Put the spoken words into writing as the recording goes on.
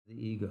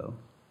ego.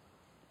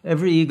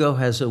 Every ego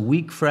has a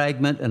weak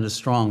fragment and a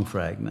strong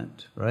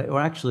fragment, right? Or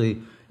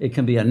actually, it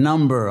can be a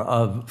number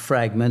of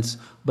fragments,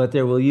 but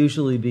there will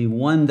usually be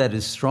one that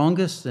is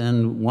strongest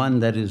and one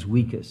that is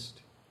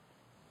weakest.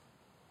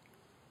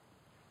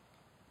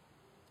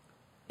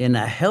 In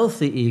a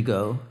healthy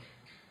ego,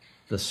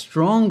 the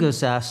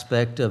strongest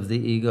aspect of the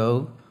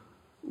ego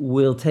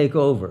will take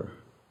over,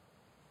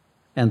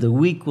 and the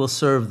weak will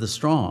serve the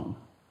strong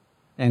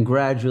and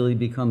gradually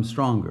become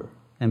stronger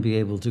and be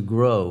able to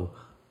grow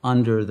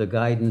under the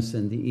guidance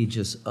and the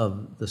aegis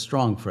of the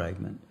strong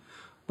fragment.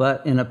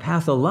 But in a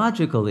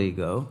pathological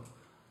ego,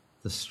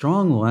 the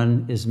strong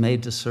one is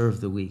made to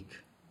serve the weak.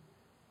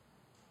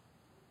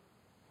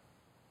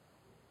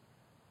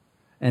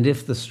 And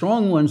if the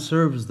strong one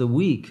serves the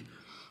weak,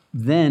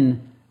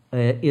 then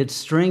its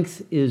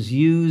strength is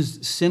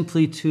used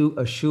simply to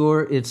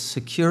assure its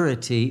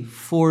security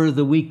for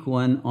the weak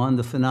one on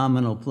the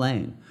phenomenal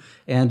plane.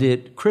 And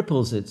it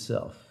cripples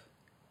itself.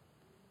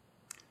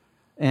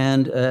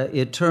 And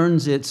it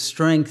turns its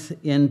strength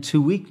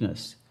into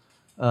weakness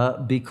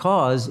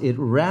because it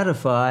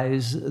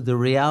ratifies the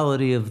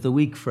reality of the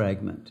weak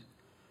fragment.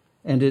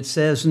 And it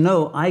says,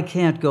 no, I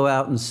can't go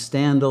out and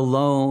stand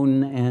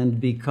alone and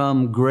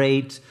become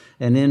great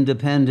and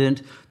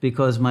independent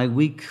because my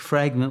weak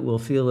fragment will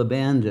feel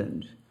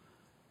abandoned.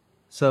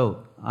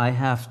 So I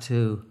have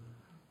to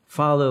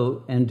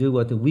follow and do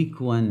what the weak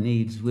one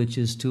needs, which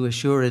is to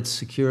assure its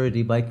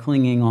security by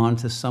clinging on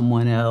to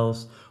someone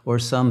else or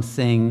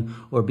something,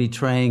 or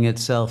betraying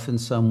itself in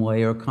some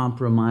way, or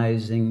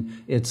compromising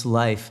its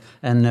life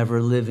and never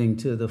living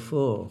to the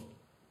full.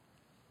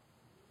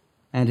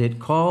 And it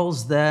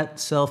calls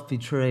that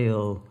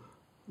self-betrayal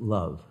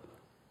love.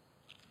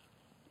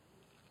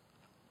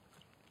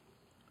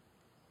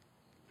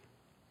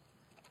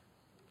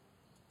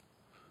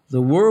 The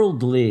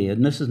worldly,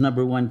 and this is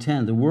number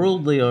 110, the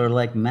worldly are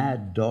like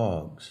mad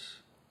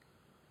dogs.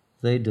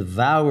 They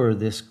devour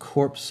this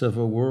corpse of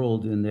a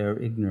world in their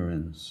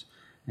ignorance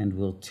and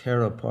will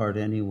tear apart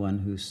anyone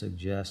who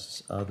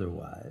suggests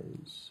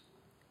otherwise.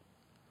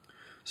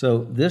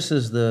 So this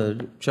is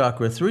the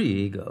chakra 3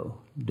 ego,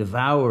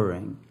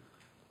 devouring,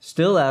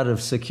 still out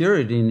of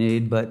security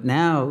need, but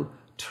now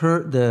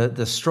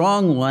the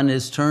strong one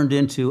is turned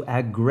into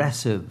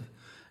aggressive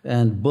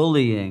and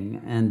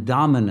bullying and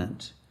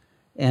dominant.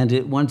 And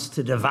it wants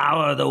to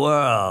devour the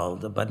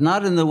world, but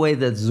not in the way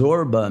that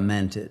Zorba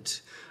meant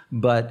it,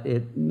 but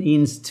it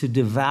means to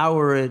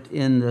devour it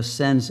in the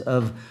sense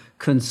of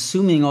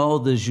consuming all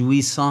the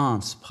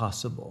jouissance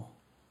possible,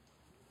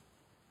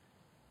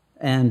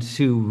 and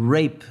to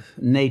rape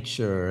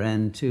nature,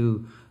 and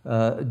to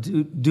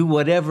do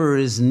whatever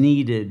is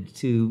needed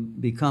to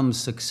become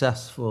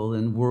successful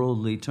in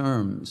worldly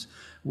terms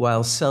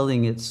while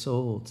selling its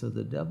soul to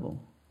the devil.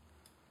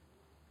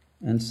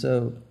 And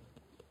so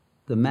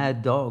the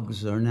mad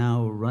dogs are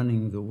now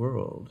running the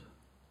world.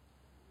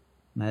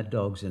 Mad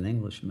dogs and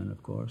Englishmen,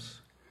 of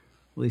course.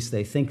 At least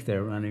they think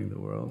they're running the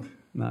world.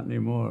 Not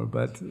anymore,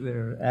 but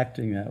they're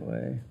acting that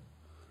way.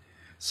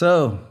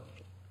 So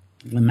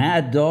the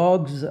mad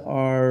dogs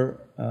are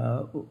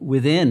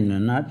within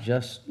and not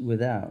just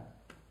without.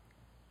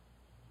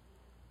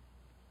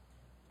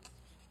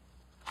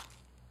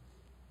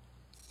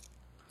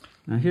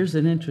 Now here's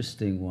an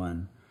interesting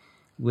one,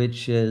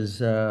 which is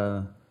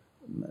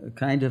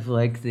kind of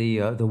like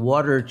the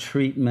water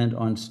treatment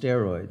on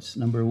steroids.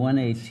 Number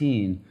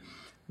 118,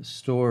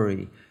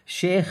 story.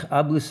 Sheikh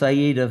Abu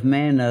Sa'id of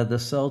Mena, the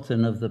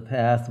Sultan of the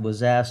Path,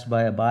 was asked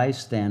by a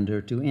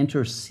bystander to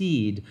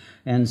intercede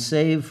and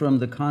save from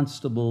the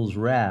constable's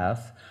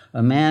wrath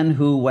a man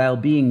who, while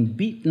being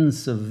beaten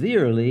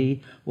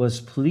severely,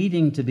 was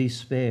pleading to be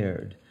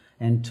spared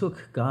and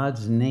took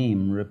God's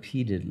name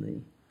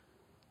repeatedly.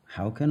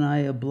 "How can I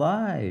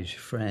oblige,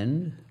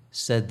 friend?"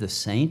 said the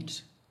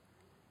saint.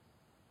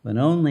 But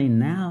only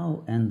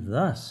now and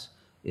thus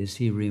is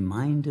he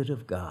reminded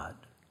of God.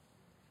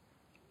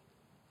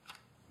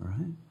 All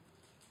right?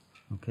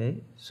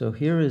 Okay, so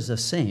here is a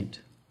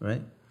saint,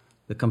 right?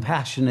 The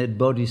compassionate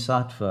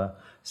bodhisattva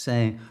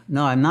saying,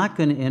 no, I'm not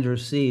going to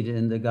intercede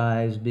in the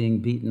guys being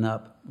beaten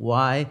up.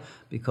 Why?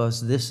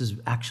 Because this is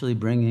actually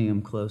bringing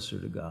him closer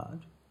to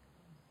God.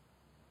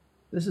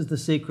 This is the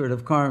secret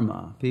of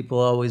karma. People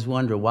always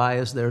wonder, why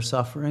is there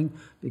suffering?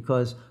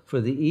 Because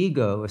for the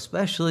ego,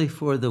 especially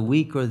for the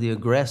weak or the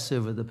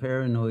aggressive or the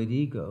paranoid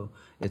ego,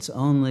 it's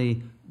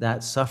only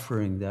that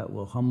suffering that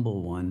will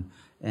humble one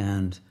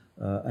and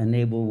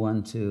enable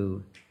one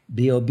to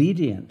be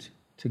obedient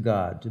to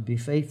God, to be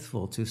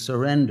faithful, to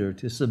surrender,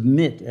 to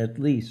submit at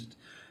least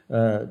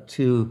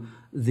to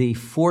the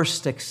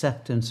forced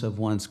acceptance of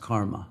one's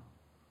karma.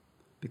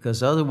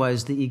 Because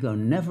otherwise the ego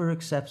never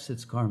accepts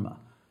its karma.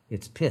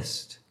 It's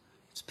pissed.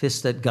 It's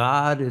pissed at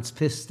God. It's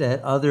pissed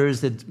at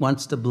others. It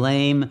wants to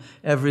blame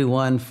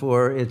everyone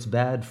for its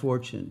bad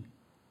fortune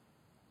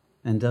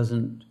and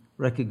doesn't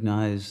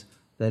recognize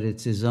that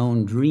it's his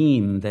own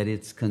dream that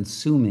it's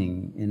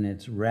consuming in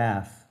its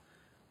wrath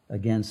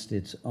against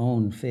its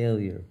own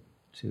failure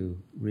to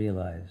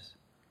realize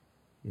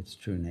its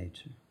true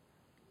nature.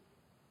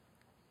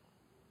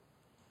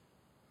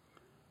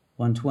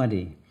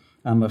 120.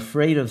 I'm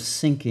afraid of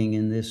sinking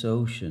in this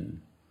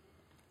ocean,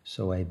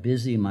 so I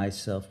busy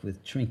myself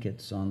with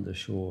trinkets on the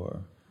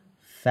shore,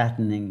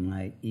 fattening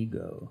my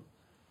ego,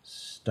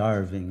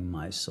 starving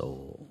my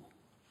soul.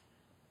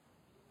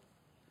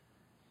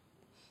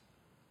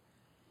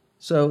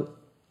 So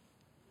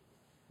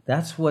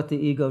that's what the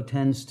ego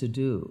tends to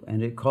do,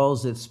 and it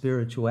calls it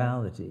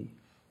spirituality.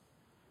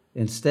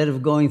 Instead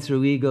of going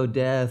through ego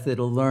death,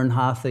 it'll learn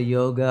hatha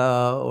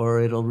yoga, or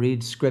it'll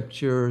read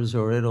scriptures,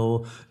 or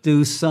it'll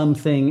do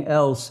something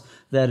else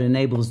that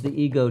enables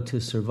the ego to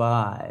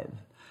survive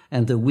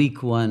and the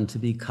weak one to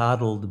be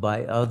coddled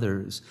by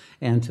others,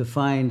 and to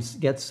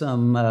get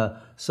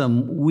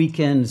some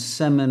weekend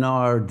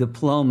seminar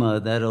diploma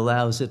that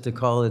allows it to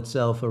call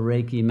itself a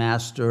Reiki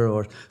master,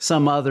 or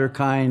some other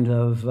kind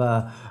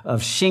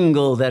of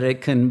shingle that it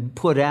can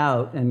put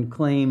out and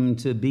claim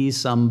to be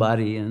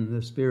somebody in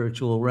the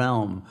spiritual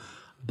realm.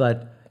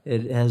 But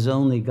it has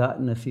only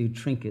gotten a few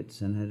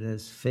trinkets, and it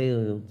has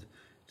failed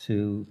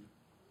to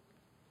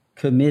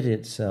commit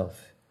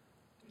itself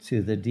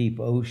to the deep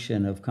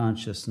ocean of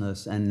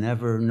consciousness, and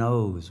never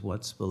knows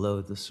what's below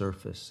the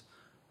surface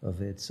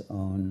of its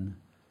own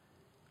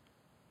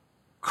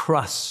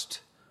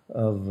crust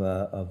of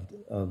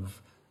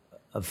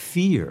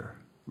fear,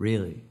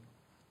 really,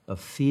 of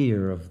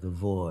fear of the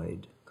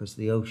void, because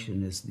the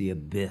ocean is the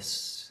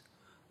abyss,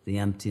 the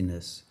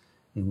emptiness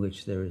in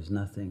which there is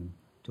nothing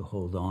to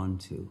hold on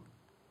to.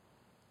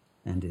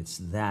 And it's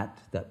that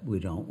we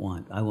don't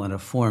want. I want a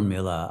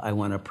formula. I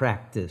want a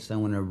practice. I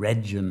want a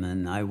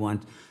regimen. I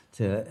want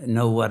to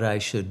know what I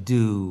should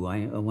do.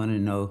 I want to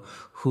know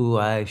who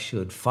I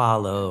should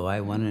follow.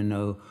 I want to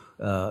know,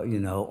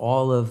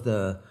 all of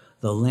the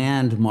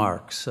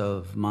landmarks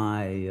of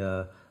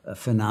my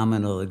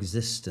phenomenal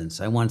existence.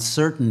 I want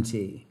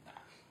certainty.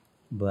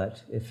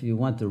 But if you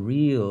want the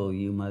real,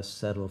 you must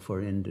settle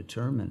for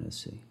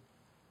indeterminacy.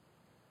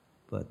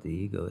 But the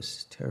ego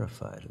is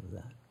terrified of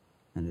that.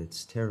 And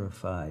it's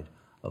terrified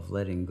of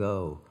letting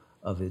go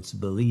of its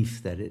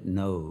belief that it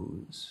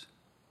knows,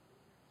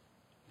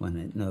 when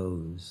it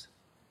knows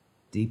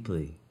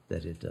deeply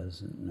that it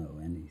doesn't know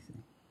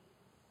anything.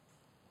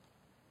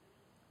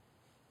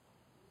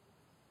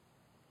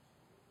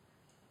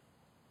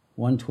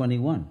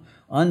 (121)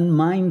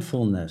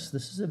 Unmindfulness.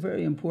 This is a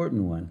very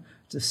important one.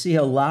 To see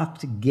a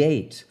locked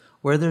gate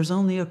where there's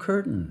only a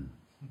curtain,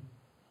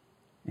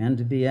 and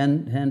to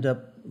end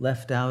up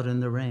left out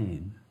in the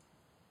rain,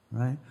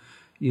 right?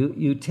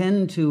 You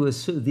tend to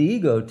assume, the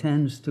ego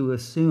tends to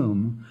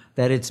assume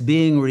that it's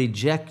being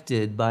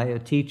rejected by a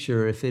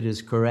teacher if it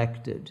is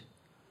corrected,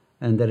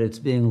 and that it's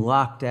being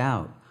locked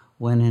out,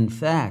 when in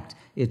fact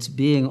it's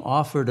being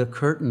offered a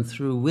curtain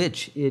through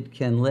which it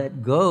can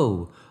let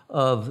go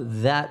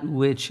of that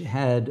which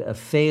had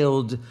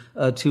failed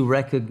to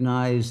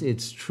recognize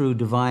its true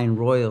divine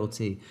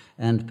royalty,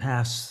 and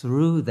pass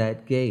through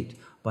that gate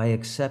by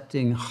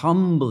accepting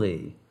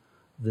humbly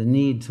the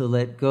need to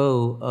let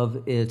go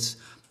of its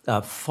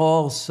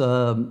false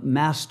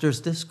master's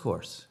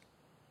discourse.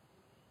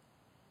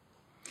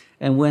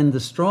 And when the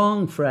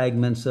strong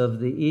fragments of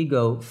the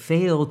ego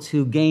fail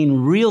to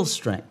gain real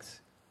strength,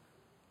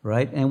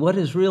 right? And what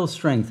is real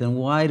strength? And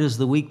why does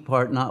the weak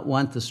part not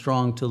want the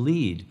strong to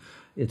lead?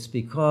 It's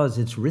because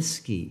it's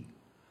risky.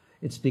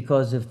 It's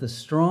because if the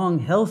strong,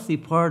 healthy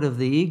part of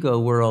the ego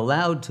were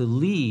allowed to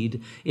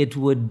lead, it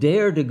would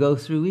dare to go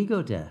through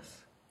ego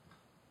death.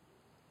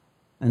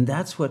 And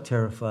that's what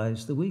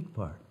terrifies the weak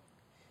part.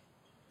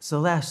 It's the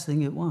last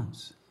thing it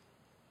wants.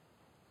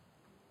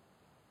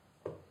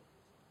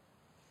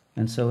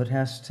 And so it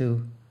has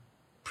to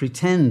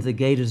pretend the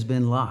gate has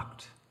been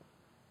locked,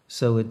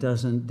 so it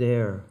doesn't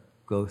dare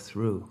go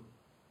through.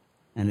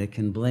 And it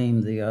can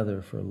blame the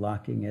other for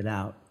locking it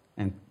out.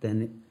 And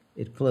then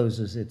it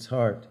closes its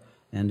heart,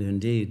 and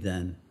indeed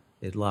then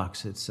it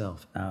locks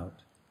itself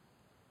out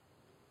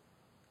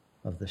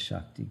of the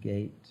Shakti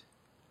gate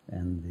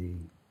and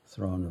the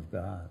throne of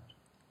God.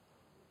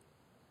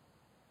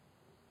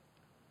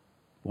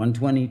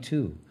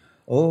 122.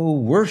 O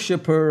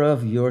worshipper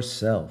of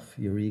yourself,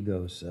 your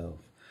ego self,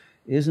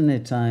 isn't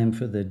it time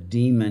for the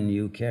demon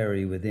you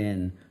carry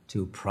within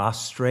to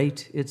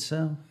prostrate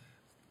itself?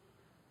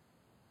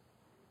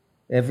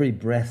 Every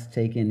breath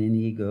taken in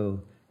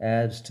ego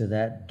adds to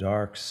that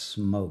dark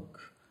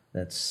smoke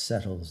that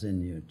settles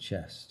in your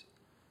chest.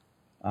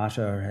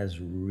 Atar has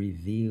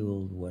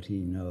revealed what he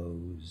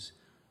knows.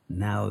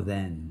 Now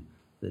then,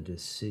 the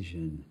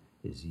decision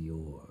is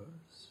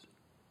yours.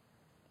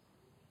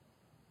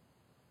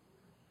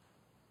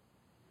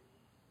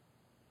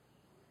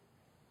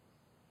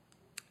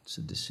 It's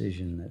a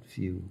decision that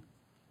few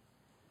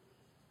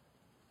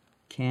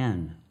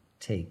can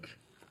take,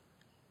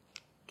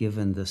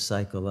 given the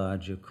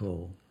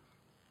psychological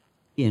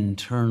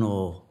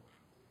internal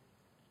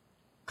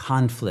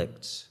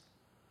conflicts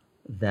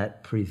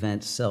that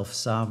prevent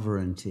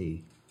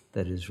self-sovereignty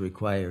that is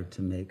required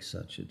to make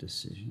such a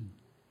decision.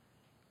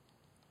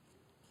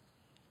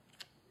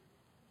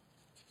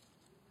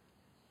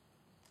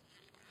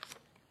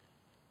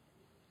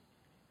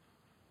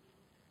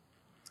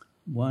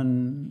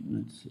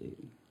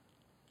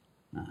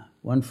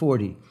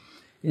 140.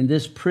 In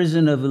this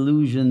prison of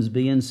illusions,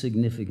 be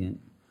insignificant.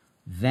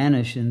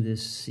 Vanish in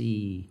this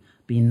sea.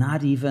 Be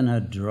not even a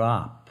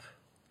drop.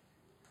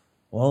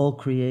 All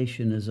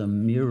creation is a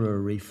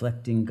mirror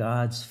reflecting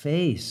God's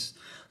face.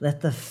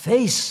 Let the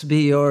face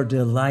be your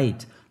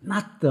delight,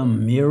 not the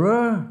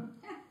mirror.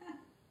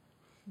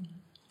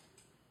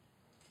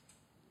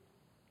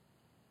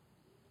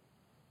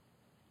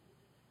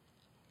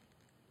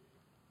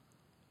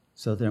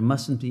 So there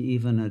mustn't be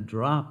even a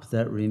drop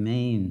that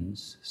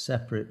remains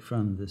separate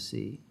from the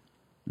sea.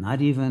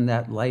 Not even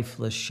that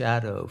lifeless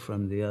shadow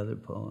from the other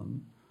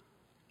poem.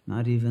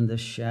 Not even the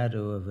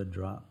shadow of a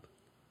drop.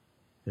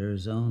 There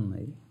is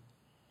only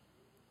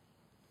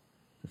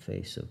the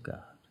face of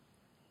God.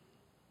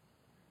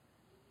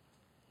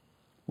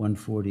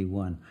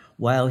 141.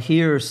 While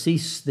here,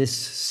 cease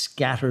this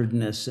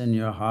scatteredness in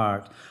your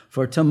heart,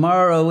 for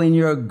tomorrow in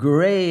your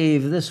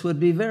grave this would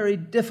be very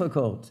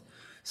difficult.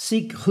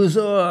 Seek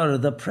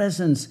huzur, the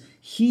presence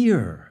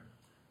here,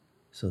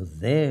 so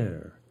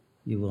there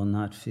you will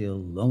not feel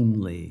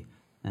lonely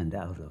and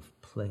out of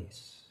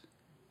place.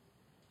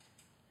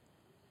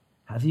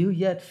 Have you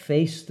yet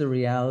faced the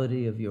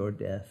reality of your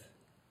death?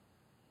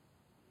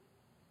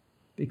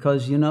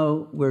 Because, you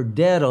know, we're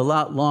dead a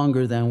lot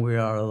longer than we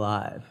are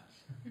alive.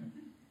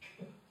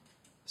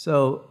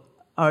 So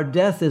our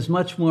death is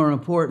much more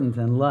important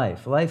than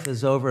life. Life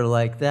is over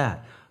like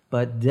that.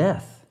 But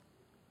death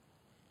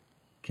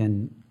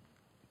can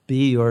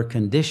be your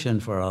condition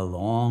for a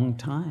long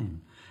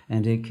time.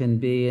 And it can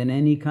be in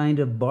any kind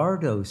of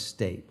bardo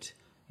state.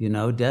 You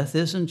know, death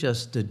isn't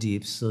just a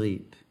deep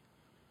sleep.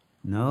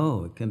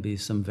 No, it can be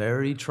some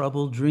very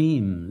troubled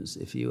dreams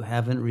if you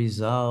haven't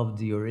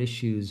resolved your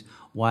issues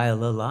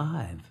while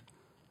alive.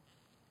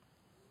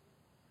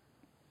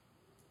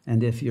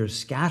 And if you're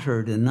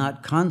scattered and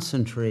not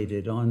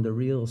concentrated on the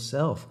real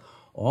self,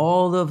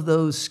 all of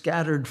those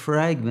scattered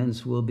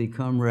fragments will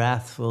become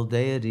wrathful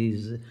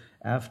deities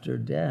after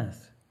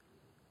death.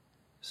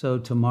 So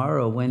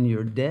tomorrow when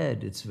you're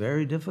dead, it's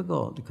very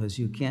difficult because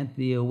you can't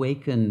be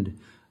awakened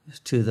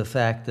to the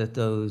fact that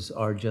those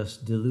are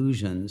just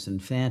delusions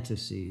and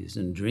fantasies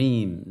and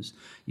dreams.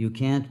 You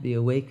can't be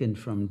awakened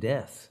from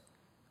death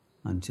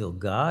until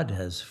God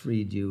has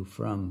freed you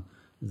from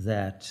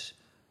that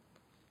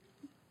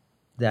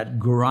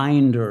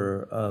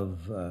grinder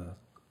of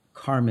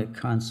karmic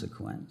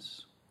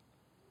consequence.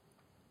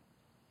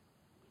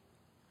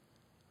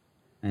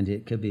 And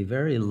it could be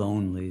very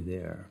lonely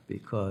there,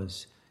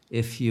 because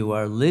if you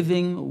are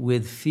living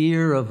with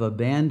fear of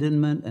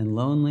abandonment and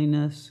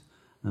loneliness,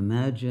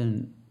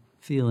 imagine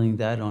feeling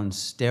that on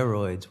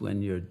steroids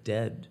when you're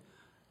dead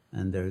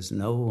and there's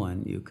no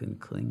one you can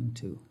cling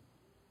to.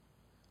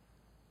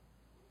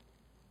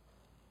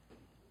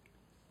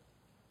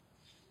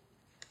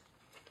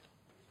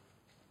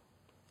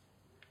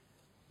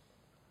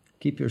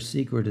 Keep your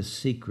secret a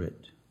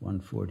secret,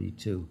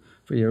 142,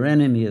 for your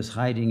enemy is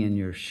hiding in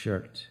your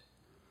shirt.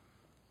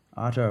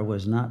 Attar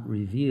was not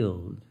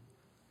revealed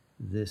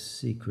this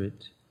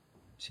secret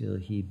till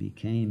he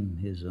became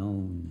his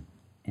own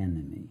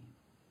enemy.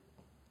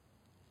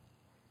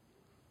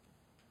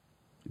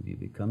 Have you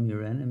become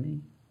your enemy?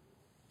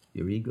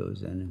 Your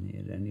ego's enemy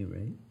at any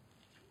rate,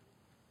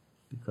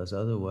 because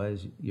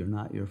otherwise you're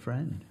not your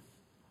friend.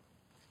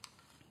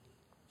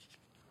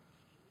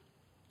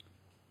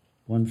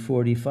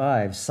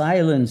 145,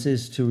 silence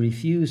is to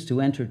refuse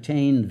to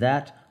entertain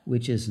that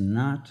which is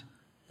not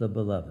the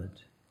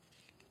beloved.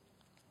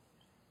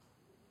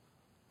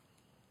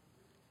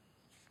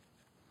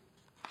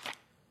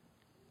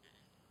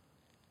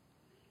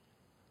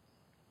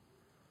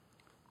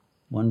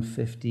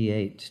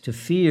 (158) To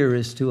fear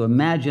is to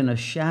imagine a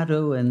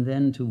shadow and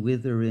then to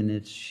wither in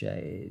its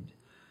shade.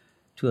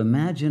 To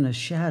imagine a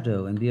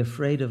shadow and be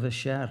afraid of a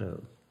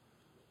shadow,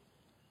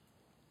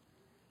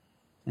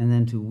 and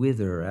then to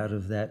wither out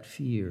of that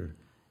fear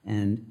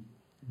and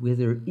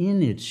wither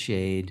in its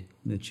shade,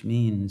 which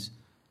means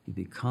you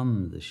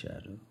become the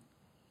shadow.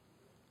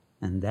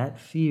 And that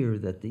fear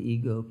that the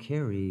ego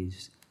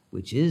carries,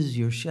 which is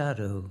your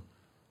shadow,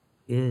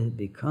 it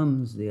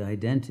becomes the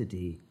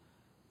identity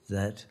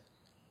that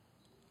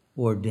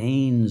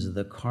ordains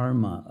the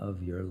karma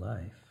of your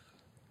life.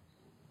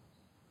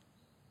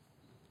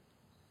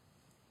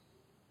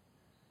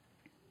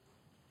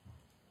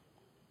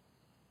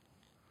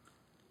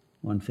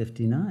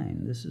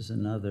 (159). This is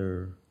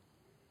another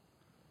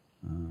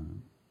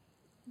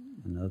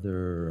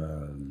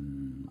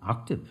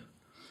octave.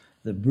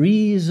 The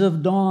breeze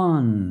of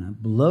dawn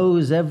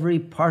blows every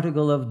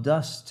particle of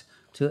dust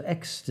to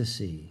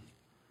ecstasy.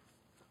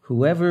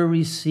 Whoever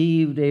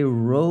received a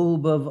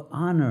robe of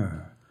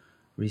honor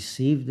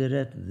received it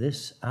at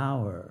this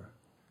hour.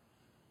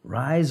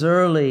 Rise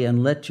early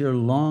and let your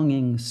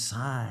longing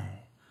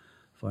sigh,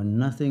 for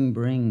nothing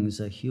brings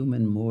a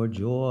human more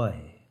joy,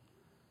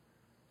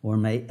 or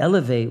may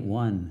elevate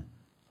one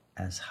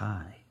as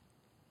high.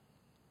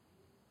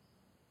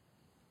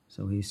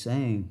 So he's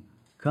saying,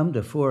 come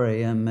to 4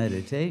 a.m.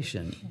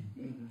 meditation.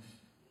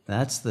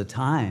 That's the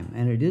time,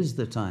 and it is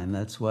the time.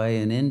 That's why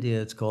in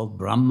India it's called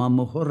Brahma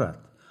Muhurat,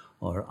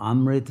 or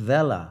Amrit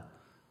Vela,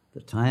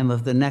 the time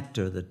of the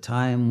nectar, the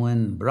time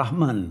when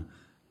Brahman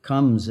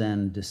comes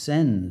and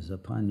descends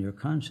upon your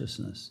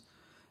consciousness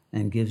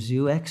and gives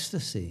you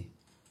ecstasy.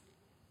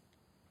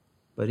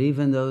 But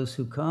even those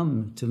who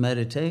come to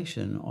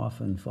meditation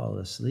often fall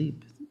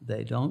asleep.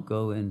 They don't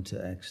go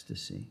into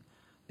ecstasy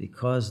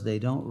because they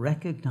don't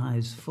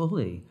recognize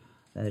fully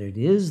that it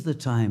is the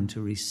time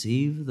to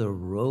receive the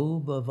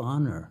robe of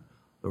honor,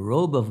 the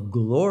robe of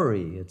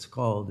glory, it's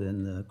called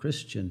in the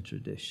Christian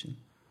tradition.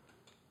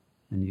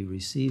 And you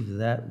receive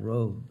that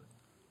robe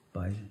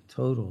by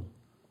total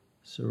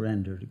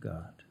surrender to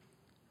God.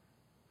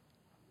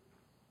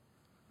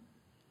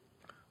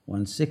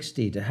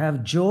 160, to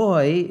have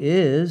joy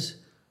is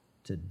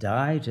to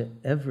die to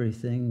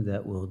everything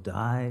that will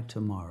die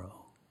tomorrow.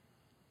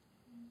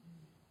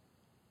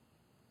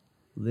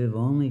 Live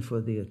only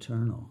for the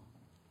eternal,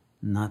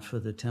 not for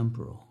the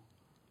temporal,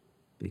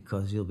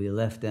 because you'll be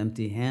left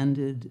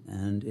empty-handed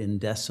and in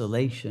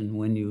desolation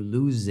when you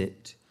lose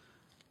it,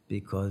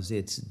 because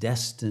it's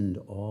destined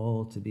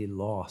all to be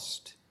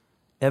lost,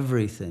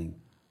 everything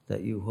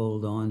that you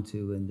hold on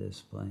to in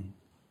this plane.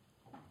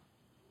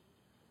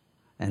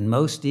 And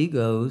most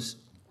egos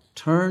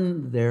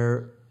turn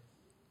their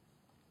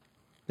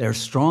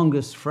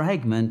strongest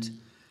fragment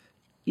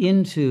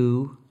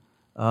into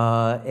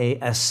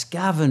a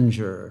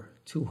scavenger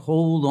to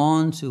hold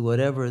on to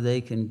whatever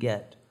they can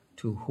get,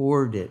 to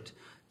hoard it,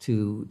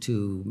 to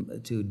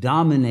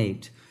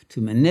dominate, to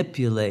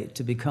manipulate,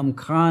 to become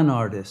con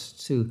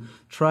artists, to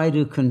try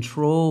to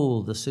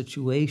control the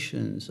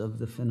situations of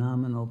the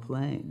phenomenal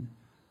plane,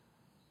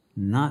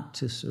 not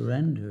to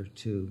surrender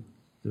to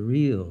the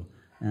real.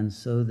 And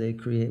so they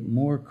create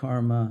more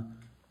karma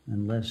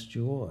and less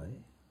joy.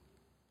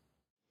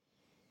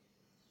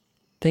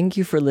 Thank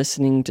you for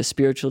listening to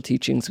Spiritual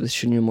Teachings with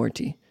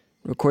Shunyamurti,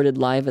 recorded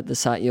live at the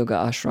Sat Yoga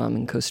Ashram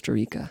in Costa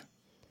Rica.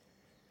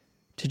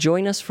 To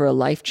join us for a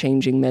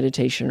life-changing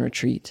meditation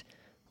retreat,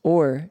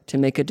 or to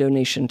make a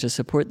donation to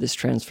support this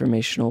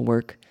transformational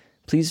work,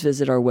 please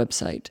visit our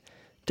website,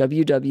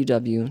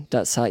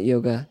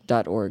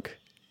 www.satyoga.org.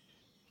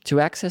 To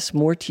access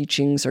more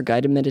teachings or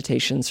guided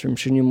meditations from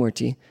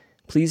Shunyamurti,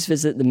 please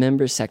visit the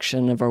members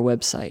section of our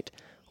website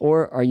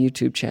or our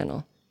YouTube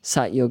channel,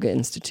 Sat Yoga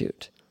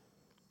Institute.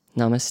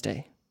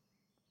 Namaste.